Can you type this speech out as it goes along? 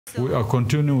We are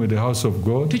continuing with the house of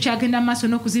God. Tukyagenda maaso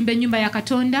n'okuzimba ennyumba ya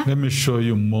Katonda. Let me show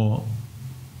you more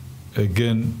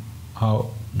again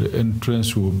how the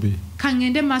entrance will be.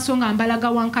 Kangende maaso nga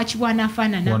mbalaga wankaki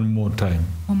bw'anaafaanana. One more time.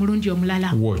 Omulundi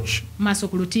omulala. Watch. Maaso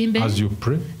ku lutimbe. As you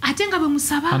pray. Ate nga bwe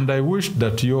musaba. And I wish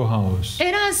that your house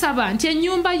era nsaba nti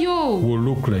ennyumba yo will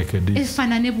look like this.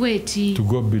 Efaanane bw'eti. To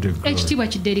God be the glory. Ekitiibwa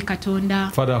kidde eri Katonda.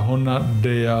 Father, honor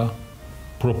their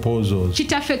proposals.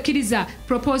 Kitaffe kkiriza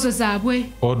proposals zaabwe.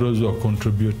 All those who are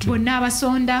contributing. Bonna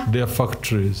abasonda. Their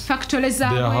factories. Factories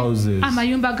zaabwe. Their houses.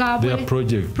 Amayumba gaabwe. Their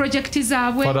project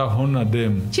zaabwe. Father, honor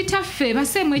them. Kitaffe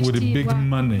baseemu ekitiibwa. With big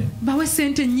money. Bawe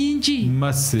sente nnyingi.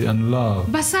 Mercy and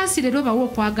love. Basaasire era bawe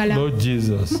okwagala. Lord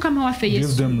Jesus. Mukama waffe Yesu.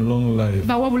 Give them long life.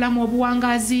 Bawe obulamu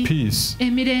obuwangaazi. Peace.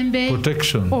 Emirembe.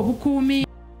 Protection. Obukuumi.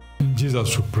 In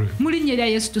Jesus we pray. Mu linnya lya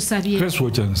Yesu tusabye. Let's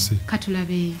watch and see.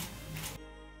 Katulabe.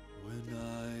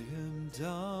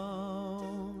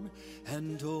 Down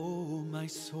and oh my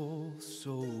soul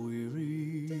so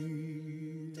weary,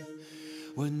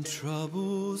 when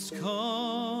troubles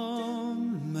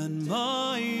come and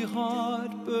my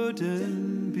heart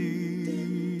burden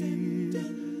be,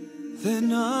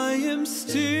 then I am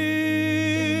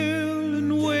still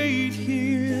and wait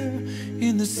here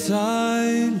in the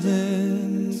silence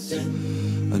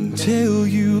until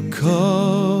you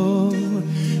come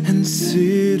and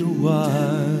sit a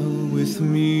while with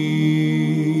me.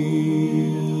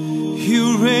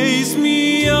 You raise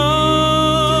me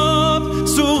up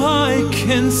so I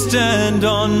can stand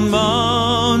on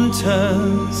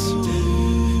mountains.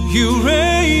 You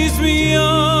raise me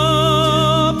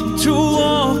up to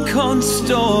walk on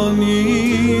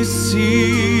stormy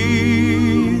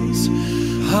seas.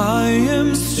 I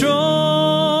am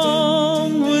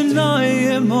strong when I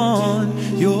am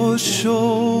on your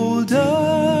shoulders.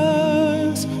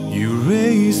 You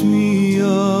raise me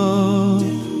up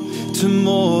to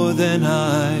more than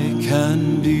I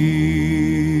can be.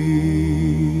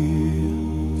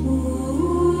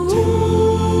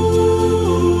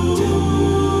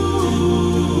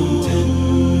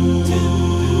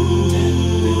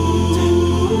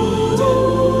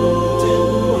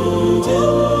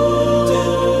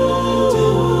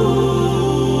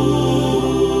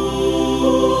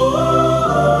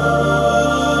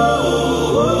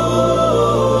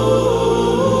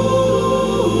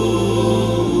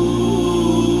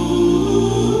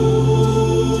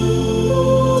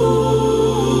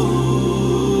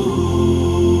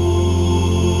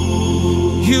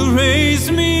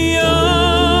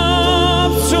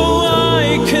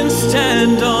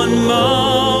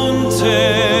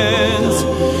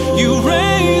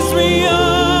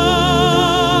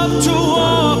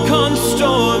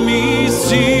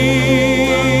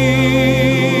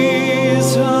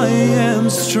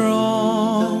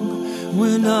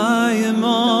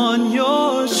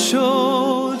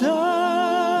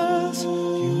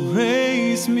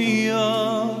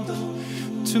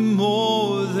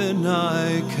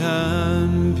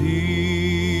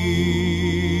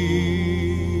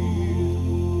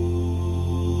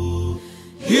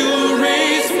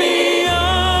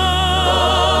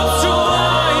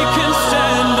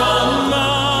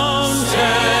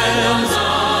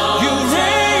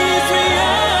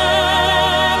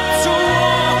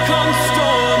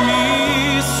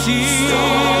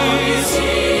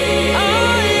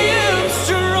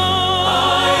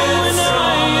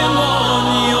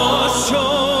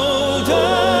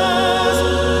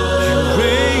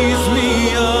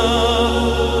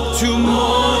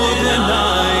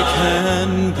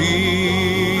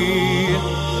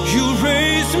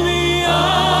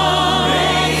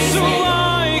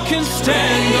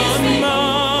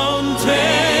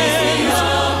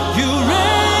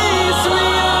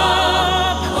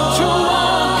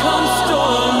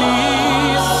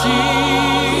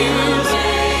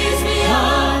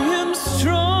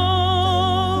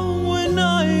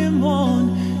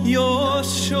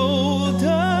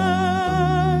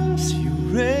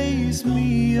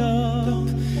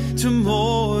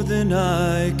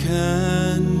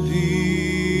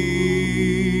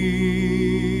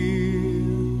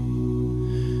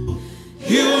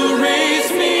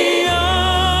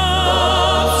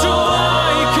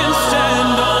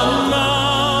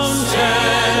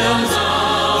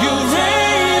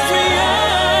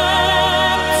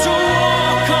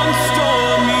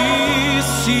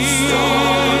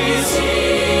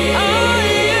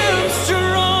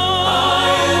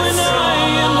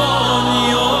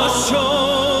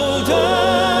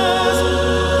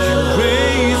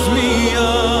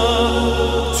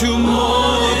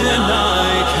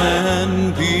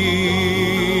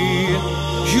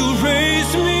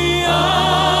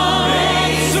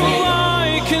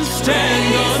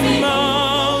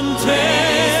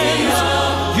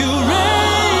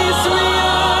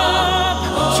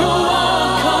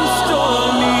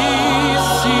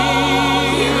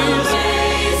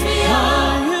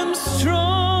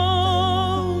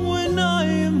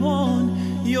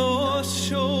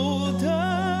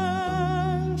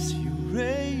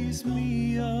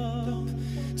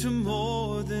 to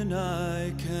more than I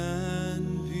can